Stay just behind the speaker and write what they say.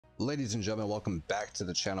Ladies and gentlemen, welcome back to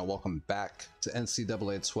the channel. Welcome back to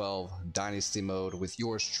NCAA 12 Dynasty mode with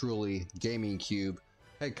yours truly, GamingCube,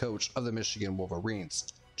 head coach of the Michigan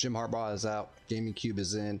Wolverines. Jim Harbaugh is out, GamingCube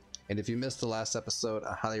is in, and if you missed the last episode,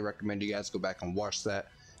 I highly recommend you guys go back and watch that.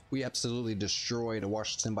 We absolutely destroyed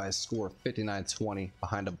Washington by a score of 59-20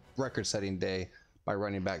 behind a record-setting day by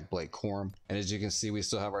running back 𝗵𝗵𝗃. And as you can see, we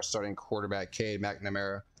still have our starting quarterback,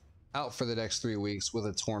 𝗂𝗵𝗃 out for the next 3 weeks with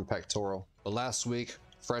a torn pectoral. But last week,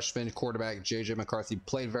 freshman quarterback JJ McCarthy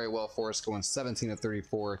played very well for us, going 17 of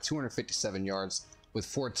 34, 257 yards with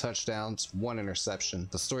 4 touchdowns, 1 interception.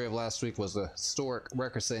 The story of last week was the historic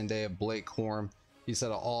record-setting day of 𝗵𝗃. He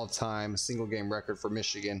set an all-time single-game record for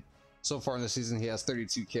Michigan. So far in the season, he has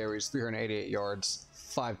 32 carries, 388 yards,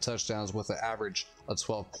 5 touchdowns with an average of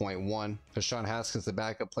 12.1. Hassan Haskins, the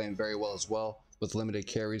backup, playing very well as well, with limited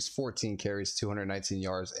carries, 14 carries, 219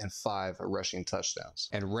 yards, and 5 rushing touchdowns.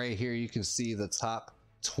 And right here, you can see the top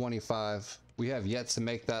 25. We have yet to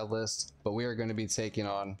make that list, but we are going to be taking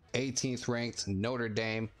on 18th ranked Notre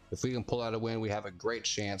Dame. If we can pull out a win, we have a great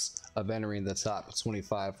chance of entering the top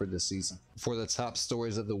 25 for this season. For the top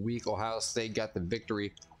stories of the week, Ohio State got the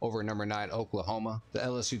victory over number 9 Oklahoma. The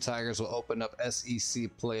LSU Tigers will open up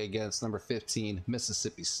SEC play against number 15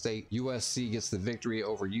 Mississippi State. USC gets the victory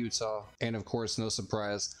over Utah, and of course, no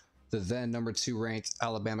surprise, the then number 2 ranked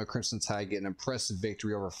Alabama Crimson Tide get an impressive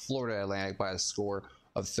victory over Florida Atlantic by a score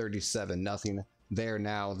of 37-0. They are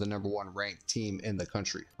now the number 1 ranked team in the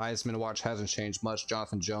country. Heisman watch hasn't changed much.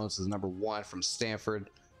 Jonathan Jones is number 1 from Stanford.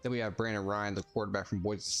 Then we have Brandon Ryan, the quarterback from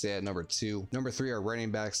Boise State, at number 2. Number 3 are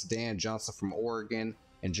running backs Dan Johnson from Oregon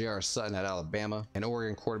and J.R. Sutton at Alabama. And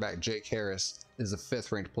Oregon quarterback Jake Harris is the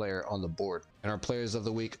 5th ranked player on the board. And our players of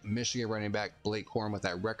the week, Michigan running back 𝗵𝗃 with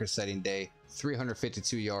that record-setting day,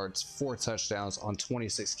 352 yards, 4 touchdowns on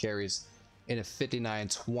 26 carries, in a 59-20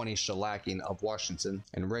 shellacking of Washington.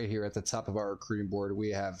 And right here at the top of our recruiting board, we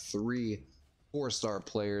have 3 4-star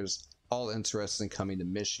players, all interested in coming to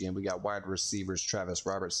Michigan. We got wide receivers Travis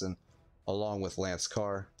Robertson, along with Lance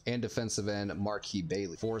Carr, and defensive end 𝗪𝗑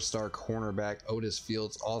Bailey. 4-star cornerback Otis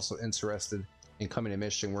Fields also interested in coming to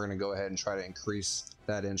Michigan. We're going to go ahead and try to increase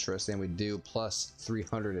that interest, and we do, plus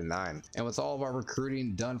 309. And with all of our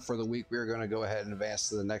recruiting done for the week, we're going to go ahead and advance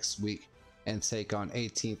to the next week and take on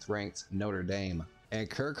 18th ranked Notre Dame. And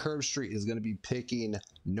Kirk Herbstreit is going to be picking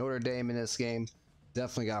Notre Dame in this game.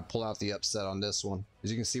 Definitely got to pull out the upset on this one. As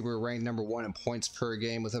you can see, we're ranked number 1 in points per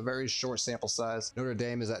game with a very short sample size. Notre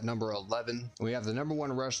Dame is at number 11. We have the number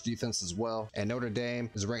 1 rush defense as well, and Notre Dame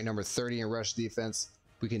is ranked number 30 in rush defense.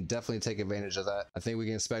 We can definitely take advantage of that. I think we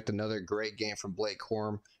can expect another great game from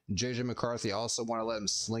𝗵𝗃. JJ McCarthy, also want to let him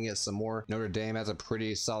sling it some more. Notre Dame has a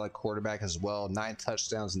pretty solid quarterback as well. 9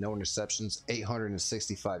 touchdowns, no interceptions,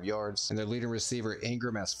 865 yards. And their leading receiver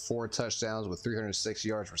Ingram has 4 touchdowns with 306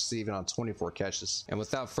 yards receiving on 24 catches. And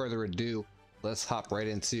without further ado, let's hop right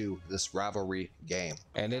into this rivalry game.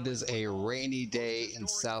 And it is a rainy day in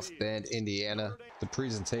South Bend, Indiana. The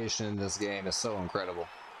presentation in this game is so incredible.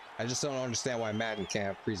 I just don't understand why Madden can't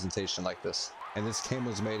have presentation like this. And this game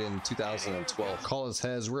was made in 2012. Call as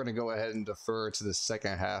heads. We're going to go ahead and defer to the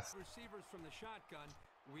second half.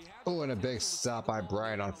 Oh, and a big stop by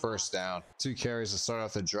Bryant on 1st down. 2 carries to start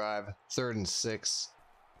off the drive. 3rd and 6.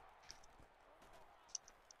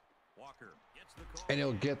 And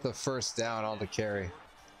he'll get the 1st down on the carry.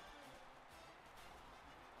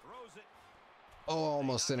 Oh,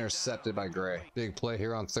 almost intercepted by Gray. Big play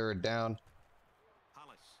here on 3rd down.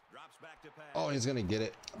 Oh, and he's going to get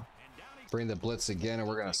it. Bring the blitz again, and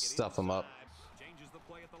we're going to stuff him up.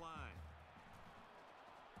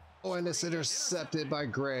 Oh, and it's intercepted by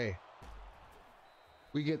Gray.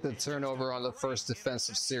 We get the turnover on the first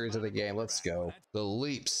defensive series of the game. Let's go. The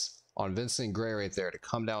leaps on Vincent Gray right there to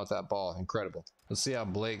come down with that ball. Incredible. Let's see how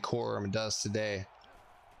𝗵𝗃 does today.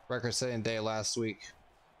 Record-setting day last week.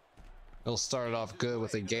 He'll start it off good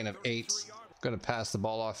with a gain of 8. Going to pass the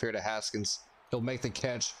ball off here to Haskins. He'll make the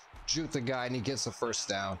catch, juke the guy, and he gets the 1st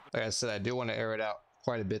down. Like I said, I do want to air it out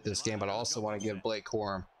quite a bit this game, but I also want to give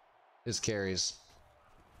𝗵𝗃 his carries.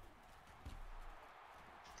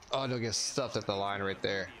 Oh, and he'll get stuffed at the line right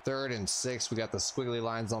there. 3rd and 6. We got the squiggly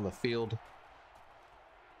lines on the field.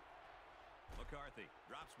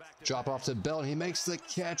 Drop off to Bell, and he makes the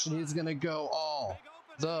catch, and he's going to go all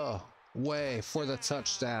the way for the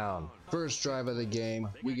touchdown. First drive of the game,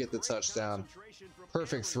 we get the touchdown.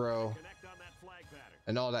 Perfect throw.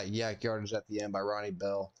 And all that yak yardage at the end by Ronnie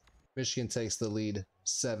Bell. Michigan takes the lead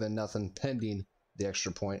 7-0 pending the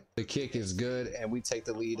extra point. The kick is good, and we take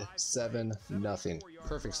the lead 7-0.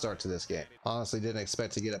 Perfect start to this game. Honestly, didn't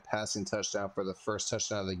expect to get a passing touchdown for the first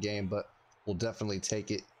touchdown of the game, but we'll definitely take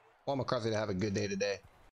it. Want McCarthy to have a good day today.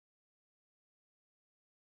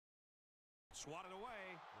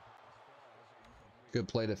 Good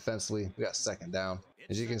play defensively. We got second down.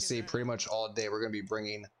 As you can see, pretty much all day we're going to be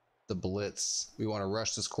bringing the blitz. We want to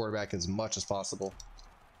rush this quarterback as much as possible.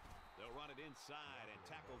 They'll run it inside and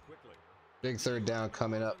tackle quickly. Big third down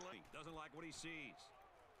coming up. Doesn't like what he sees.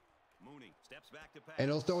 Mooney steps back to pass. And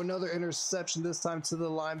he'll throw another interception, this time to the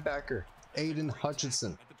linebacker, Aidan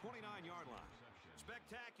Hutchinson. At the 29-yard line.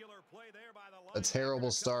 Spectacular play there by the A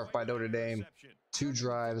terrible start by Notre Dame. 2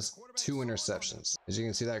 drives, 2 interceptions. As you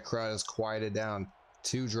can see, that crowd is quieted down.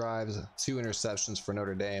 2 drives, 2 interceptions for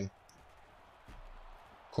Notre Dame.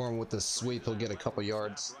 Corum with the sweep, he'll get a couple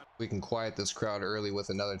yards. We can quiet this crowd early with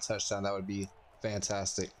another touchdown. That would be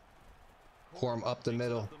fantastic. Corum up the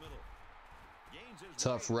middle.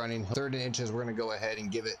 Tough running. 3rd and inches, we're going to go ahead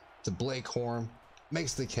and give it to Blake Corum.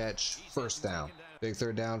 Makes the catch. First down. Big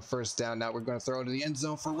third down. First down. Now we're going to throw it to the end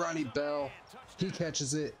zone for Ronnie Bell. He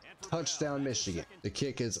catches it. Touchdown, Michigan. The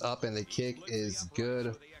kick is up and the kick is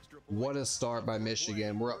good. What a start by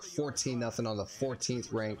Michigan. We're up 14-0 on the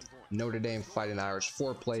 14th ranked Notre Dame Fighting Irish.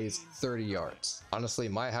 4 plays, 30 yards. Honestly,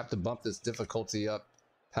 might have to bump this difficulty up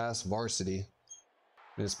past varsity.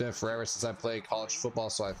 It's been forever since I played college football,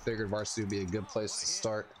 so I figured varsity would be a good place to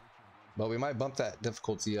start. But we might bump that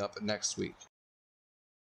difficulty up next week.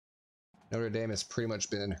 Notre Dame has pretty much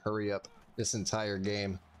been in hurry up this entire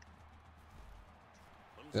game.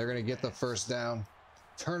 They're going to get the first down.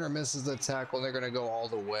 Turner misses the tackle. They're going to go all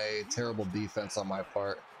the way. Terrible defense on my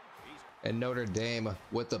part. And Notre Dame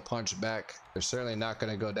with the punch back. They're certainly not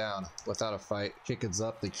going to go down without a fight. Kick is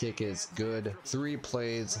up. The kick is good. 3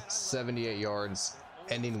 plays, 78 yards,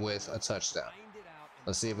 ending with a touchdown.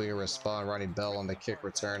 Let's see if we can respond. Ronnie Bell on the kick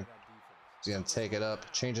return. He's going to take it up,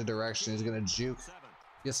 change of direction. He's going to juke,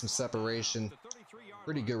 get some separation.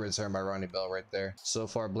 Pretty good return by Ronnie Bell right there. So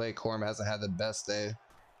far, Blake Corum hasn't had the best day.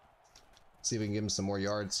 See if we can give him some more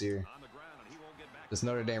yards here. This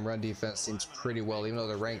Notre Dame run defense seems pretty well, even though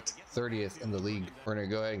they're ranked 30th in the league. We're going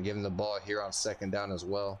to go ahead and give him the ball here on second down as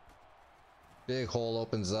well. Big hole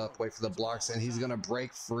opens up. Wait for the blocks, and he's going to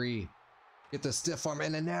break free. Get the stiff arm,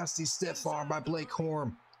 and a nasty stiff arm by Blake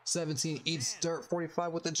Corum. 17 eats dirt.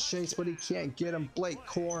 45 with the chase, but he can't get him. Blake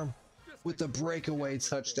Corum with the breakaway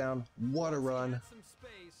touchdown. What a run.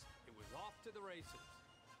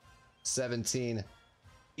 17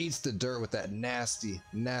 eats the dirt with that nasty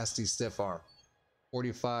stiff arm.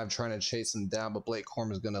 45 trying to chase him down, but Blake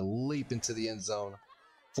Corum is going to leap into the end zone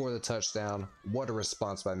for the touchdown. What a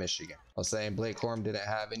response by Michigan. I was saying Blake Corum didn't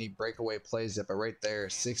have any breakaway plays yet, but right there,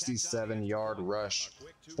 67-yard rush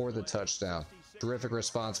for the touchdown. Terrific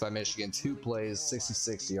response by Michigan. 2 plays,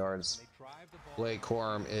 66 yards. Blake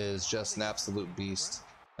Corum is just an absolute beast.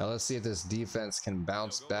 Now let's see if this defense can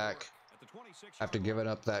bounce back after giving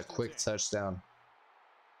up that quick touchdown.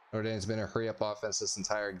 Notre Dame's been a hurry-up offense this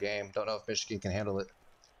entire game. Don't know if Michigan can handle it.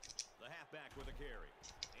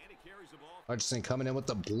 Hutchinson coming in with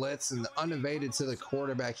the blitz and unevaded to the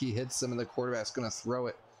quarterback. He hits him and the quarterback's going to throw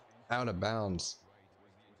it out of bounds.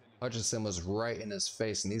 Hutchinson was right in his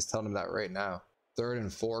face and he's telling him that right now. 3rd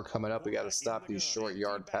and 4 coming up. We got to stop these short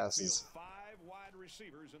yard passes.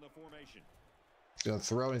 He's going to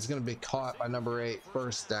throw and he's going to be caught by number 8.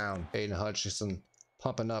 First down. Aidan Hutchinson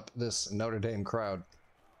pumping up this Notre Dame crowd.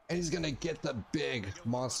 And he's going to get the big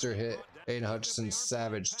monster hit. Aidan Hutchinson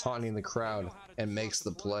savage, taunting the crowd, and makes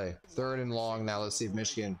the play. 3rd and long now. Let's see if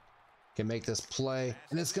Michigan can make this play.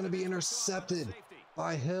 And it's going to be intercepted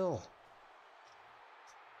by Hill.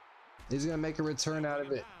 He's going to make a return out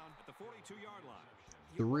of it.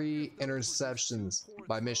 3 interceptions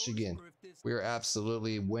by Michigan. We are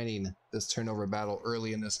absolutely winning this turnover battle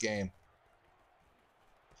early in this game.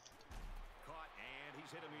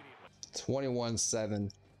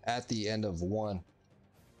 21-7 at the end of 1.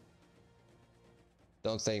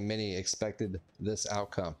 Don't think many expected this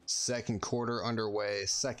outcome. Second quarter underway.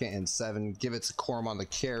 2nd and 7. Give it to Corum on the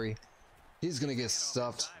carry. He's going to get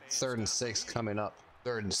stuffed. 3rd and 6 coming up.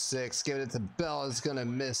 3rd and 6. Give it to Bell. Is going to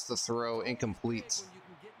miss the throw. Incomplete.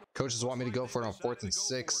 Coaches want me to go for it on 4th and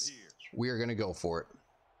 6. We are going to go for it.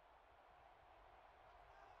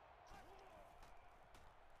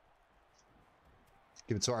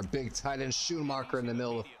 Give it to our big tight end Schumacher in the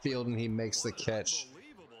middle of the field, and he makes the catch.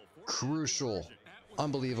 Crucial,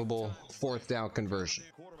 unbelievable 4th down conversion.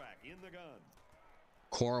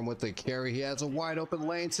 Corum with the carry. He has a wide open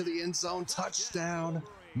lane to the end zone. Touchdown,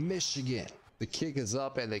 Michigan. The kick is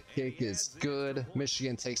up and the kick is good.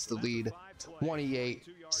 Michigan takes the lead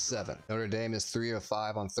 28-7. Notre Dame is 3 of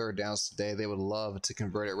 5 on 3rd downs today. They would love to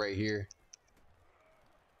convert it right here.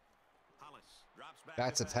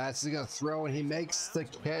 Back to pass. He's going to throw, and he makes the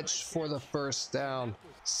catch for the first down.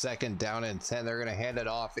 2nd down and 10. They're going to hand it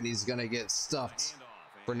off, and he's going to get stuffed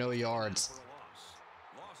for no yards.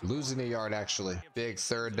 Losing a yard, actually. Big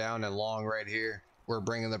 3rd down and long right here. We're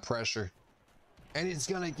bringing the pressure. And he's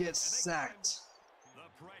going to get sacked.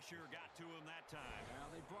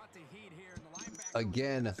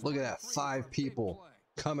 Again, look at that. 5 people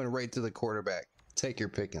coming right to the quarterback. Take your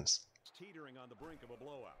pickings.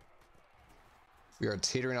 We are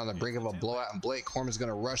teetering on the brink of a blowout, and 𝗏𝗏𝗃𝗏 is going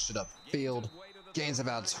to rush it upfield. Gains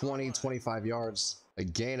about 20-25 yards. A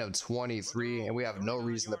gain of 23, and we have no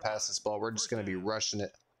reason to pass this ball. We're just going to be rushing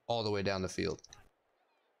it all the way down the field.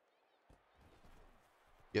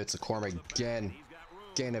 It's a 𝗁𝗏 again.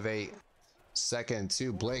 Gain of 8. 2nd and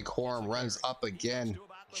 2. 𝗏𝗏𝗃𝗏 runs up again.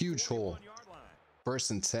 Huge hole.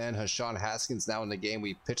 1st and 10. 𝗁𝗏 Haskins now in the game.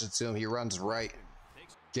 We pitch it to him. He runs right.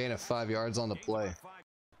 Gain of 5 yards on the play.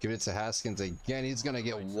 Give it to Haskins again. He's going to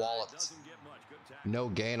get walloped. No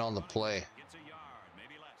gain on the play.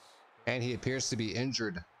 And he appears to be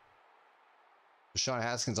injured. 𝗁𝗏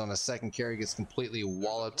Haskins on a 2nd carry gets completely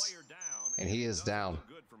walloped. And he is down.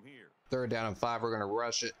 3rd down and 5. We're going to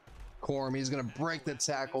rush it. 𝗁𝗏, he's going to break the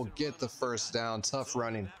tackle, get the first down. Tough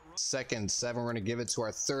running. 2nd and 7. We're going to give it to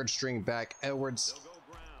our 3rd string back, Edwards.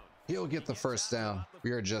 He'll get the first down. We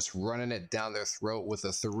are just running it down their throat with a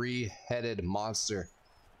 3-headed monster.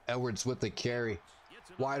 Edwards with the carry.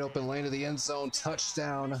 Wide open lane to the end zone.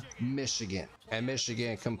 Touchdown, Michigan. And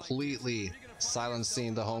Michigan completely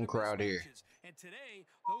silencing the home crowd here.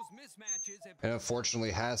 And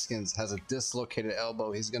unfortunately, Haskins has a dislocated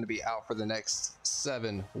elbow. He's going to be out for the next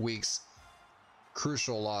 7 weeks.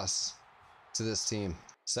 Crucial loss to this team.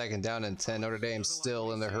 2nd down and 10. Notre Dame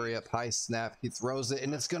still in the hurry up high snap. He throws it,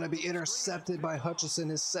 and it's going to be intercepted by Hutchinson,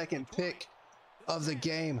 his 2nd pick of the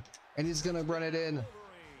game. And he's going to run it in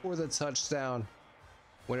for the touchdown.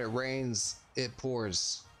 When it rains, it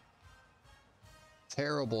pours.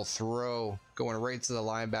 Terrible throw going right to the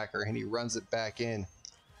linebacker, and he runs it back in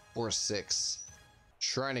for 6.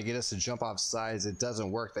 Trying to get us to jump off sides. It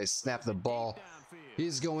doesn't work. They snap the ball.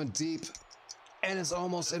 He's going deep, and it's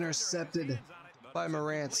almost intercepted by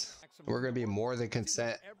Morant. We're going to be more than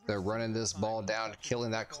content. They're running this ball down,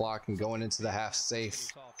 killing that clock, and going into the half safe.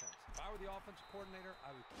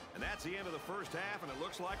 And that's the end of the first half, and it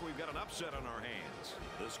looks like we've got an upset on our hands.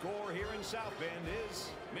 The score here in South Bend is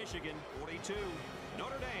Michigan 42,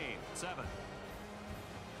 Notre Dame 7.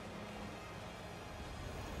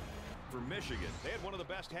 For Michigan, they had one of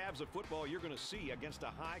the best halves of football you're going to see against a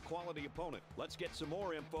high-quality opponent. Let's get some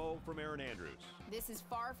more info from Erin Andrews. This is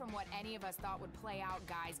far from what any of us thought would play out,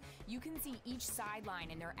 guys. You can see each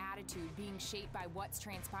sideline and their attitude being shaped by what's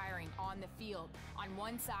transpiring on the field. On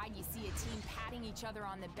one side, you see a team patting each other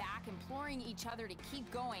on the back, imploring each other to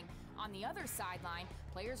keep going. On the other sideline,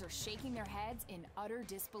 players are shaking their heads in utter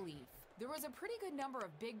disbelief. There was a pretty good number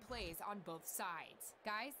of big plays on both sides.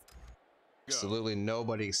 Guys? Absolutely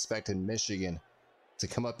nobody expected Michigan to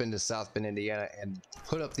come up into South Bend, Indiana and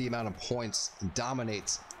put up the amount of points and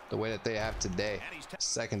dominate the way that they have today.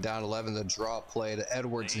 2nd down 11, the draw play to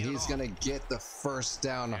Edwards, and he's going to get the first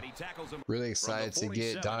down. Really excited to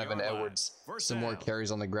get Donovan Edwards some more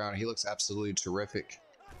carries on the ground. He looks absolutely terrific.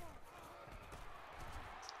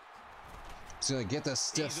 He's going to get the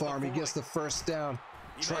stiff arm. He gets the first down.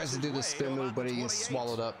 Tries to do the spin move, but he gets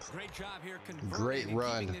swallowed up. Great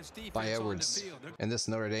run by Edwards. And this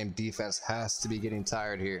Notre Dame defense has to be getting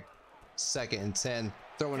tired here. 2nd and 10.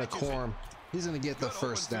 Throwing a 𝗁𝗏. He's going to get the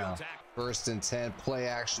first down. 1st and 10. Play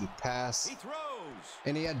action pass.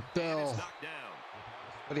 And he had Bell.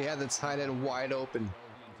 But he had the tight end wide open.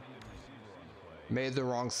 Made the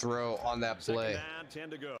wrong throw on that play.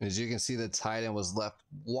 As you can see, the tight end was left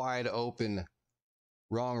wide open.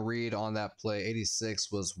 Wrong read on that play.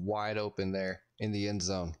 86 was wide open there in the end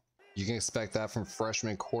zone. You can expect that from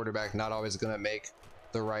freshman quarterback. Not always going to make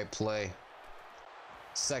the right play.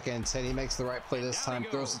 2nd and 10. He makes the right play this time.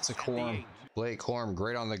 Throws it to 𝗁𝗏. 𝗏𝗏𝗃𝗏,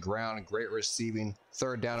 great on the ground. Great receiving.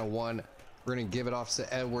 3rd down and 1. We're going to give it off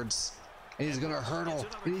to Edwards. And he's going to hurdle.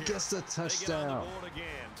 And he gets the touchdown.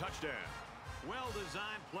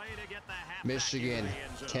 Michigan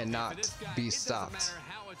cannot be stopped.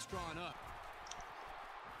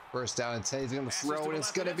 1st down and 10. He's going to throw it.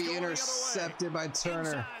 It's going to be intercepted by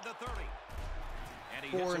Turner.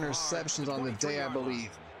 4 interceptions on the day, I believe,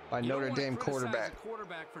 by Notre Dame quarterback.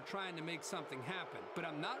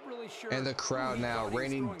 And the crowd now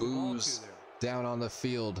raining boos down on the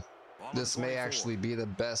field. This may actually be the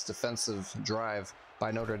best defensive drive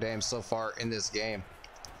by Notre Dame so far in this game.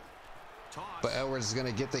 but Edwards is going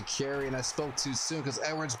to get the carry, and I spoke too soon because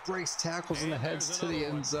Edwards breaks tackles and heads to the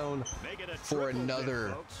end zone for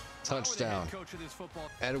another touchdown.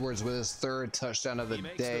 Edwards with his third touchdown of the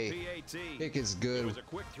day. Kick is good. It was a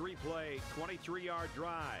quick 3-play, 23-yard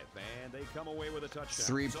drive, and they come away with a touchdown.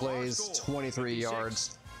 3 plays, 23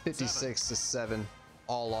 yards, 56-7,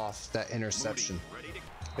 all off that interception.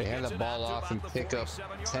 They hand the ball off and pick up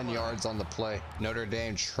 10 yards on the play. Notre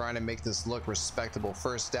Dame trying to make this look respectable.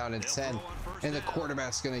 First down and 10, and the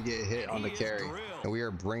quarterback's going to get hit on the carry. And we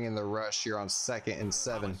are bringing the rush here on 2nd and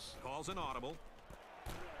 7.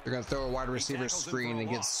 They're going to throw a wide receiver screen and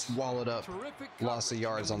get swallowed up. Loss of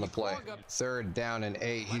yards on the play. 3rd down and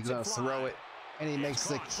 8. He's going to throw it, and he makes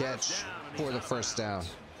the catch for the first down.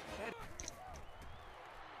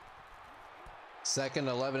 2nd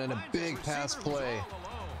 11 and a big pass play.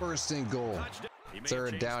 1st and goal.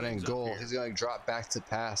 3rd down and goal. He's going to drop back to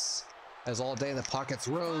pass. As all day in the pocket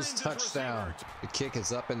throws, touchdown. The kick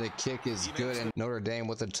is up and the kick is good, and Notre Dame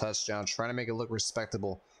with a touchdown, trying to make it look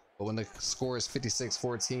respectable. But when the score is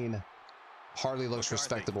 56-14, hardly looks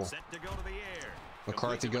respectable.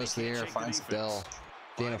 McCarthy goes to the air, finds Bell.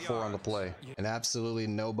 Gain of 4 on the play. And absolutely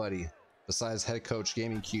nobody besides head coach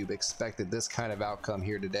GamingCube expected this kind of outcome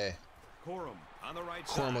here today.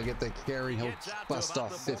 Corum will get the carry. He'll bust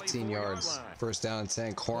off 15 yards. 1st down and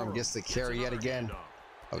 10. Corum gets the carry yet again.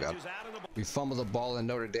 Oh God. We fumble the ball, and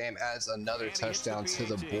Notre Dame adds another touchdown to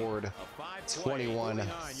the board.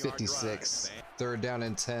 21-56. 3rd down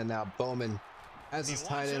and 10. Now Bowman has his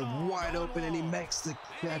tight end wide open, and he makes the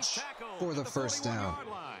catch for the 1st down.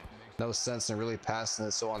 No sense in really passing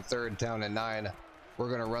it. So on 3rd down and 9, we're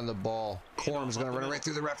going to run the ball. Corum's going to run it right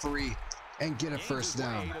through the referee and get a 1st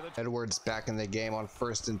down. Edwards back in the game on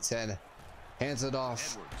 1st and 10. Hands it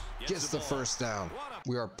off, gets the 1st down.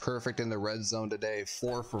 We are perfect in the red zone today.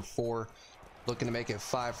 4 for 4. Looking to make it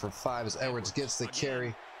 5 for 5 as Edwards gets the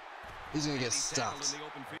carry. He's going to get stopped.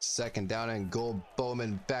 2nd down and goal.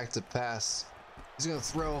 Bowman back to pass. He's going to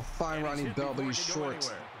throw, find Ronnie Bell, but he's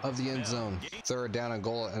short of the end zone. 3rd down and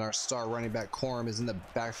goal, and our star running back Corum is in the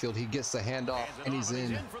backfield. He gets the handoff, and he's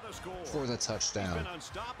in for the touchdown.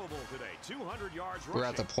 We're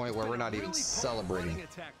at the point where we're not even celebrating,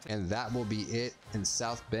 and that will be it in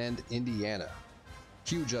South Bend, Indiana.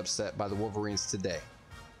 Huge upset by the Wolverines today.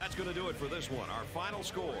 That's going to do it for this one. Our final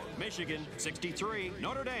score, Michigan 63,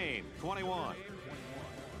 Notre Dame 21.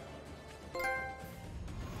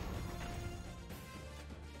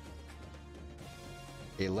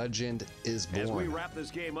 A legend is born. As we wrap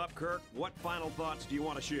this game up, Kirk, what final thoughts do you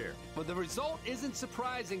want to share? But the result isn't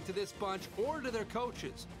surprising to this bunch or to their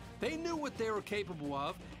coaches. They knew what they were capable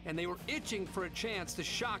of, and they were itching for a chance to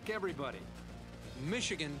shock everybody.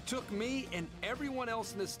 Michigan took me and everyone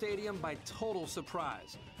else in the stadium by total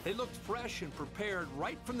surprise. They looked fresh and prepared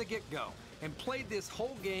right from the get-go and played this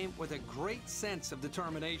whole game with a great sense of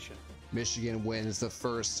determination. Michigan wins the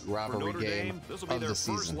first rivalry game this will be of their the first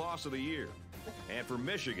season. loss of the year. And for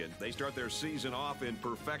Michigan, they start their season off in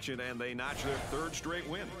perfection, and they notch their 3rd straight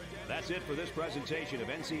win. That's it for this presentation of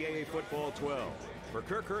NCAA Football 12. For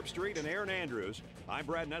Kirk Herbstreit and Aaron Andrews, I'm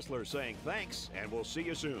Brad Nessler saying thanks, and we'll see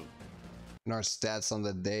you soon. In our stats on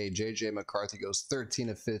the day, J.J. McCarthy goes 13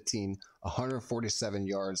 of 15, 147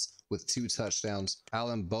 yards with 2 touchdowns.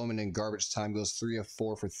 Alan Bowman in garbage time goes 3 of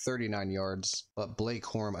 4 for 39 yards. But Blake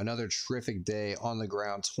Corum, another terrific day on the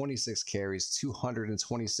ground, 26 carries,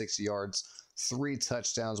 226 yards, 3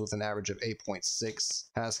 touchdowns with an average of 8.6.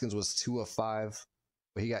 Haskins was 2 of 5,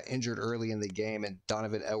 but he got injured early in the game, and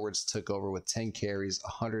Donovan Edwards took over with 10 carries,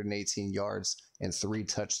 118 yards, and 3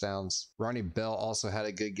 touchdowns. Ronnie Bell also had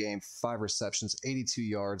a good game, 5 receptions, 82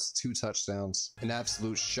 yards, 2 touchdowns. An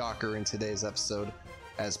absolute shocker in today's episode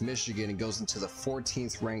as Michigan goes into the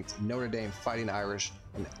 14th ranked Notre Dame Fighting Irish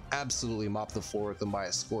and absolutely mopped the floor with them by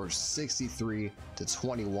a score of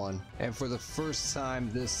 63-21. And for the first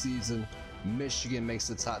time this season, Michigan makes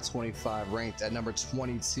the top 25, ranked at number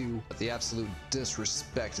 22. But the absolute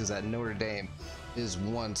disrespect is that Notre Dame is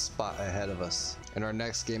 1 spot ahead of us. And our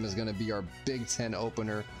next game is going to be our Big Ten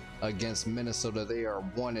opener against Minnesota. They are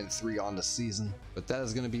 1-3 on the season. But that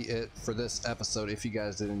is going to be it for this episode. If you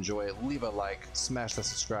guys did enjoy it, leave a like, smash the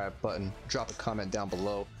subscribe button, drop a comment down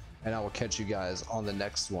below, and I will catch you guys on the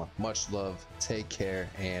next one. Much love, take care,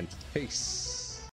 and peace.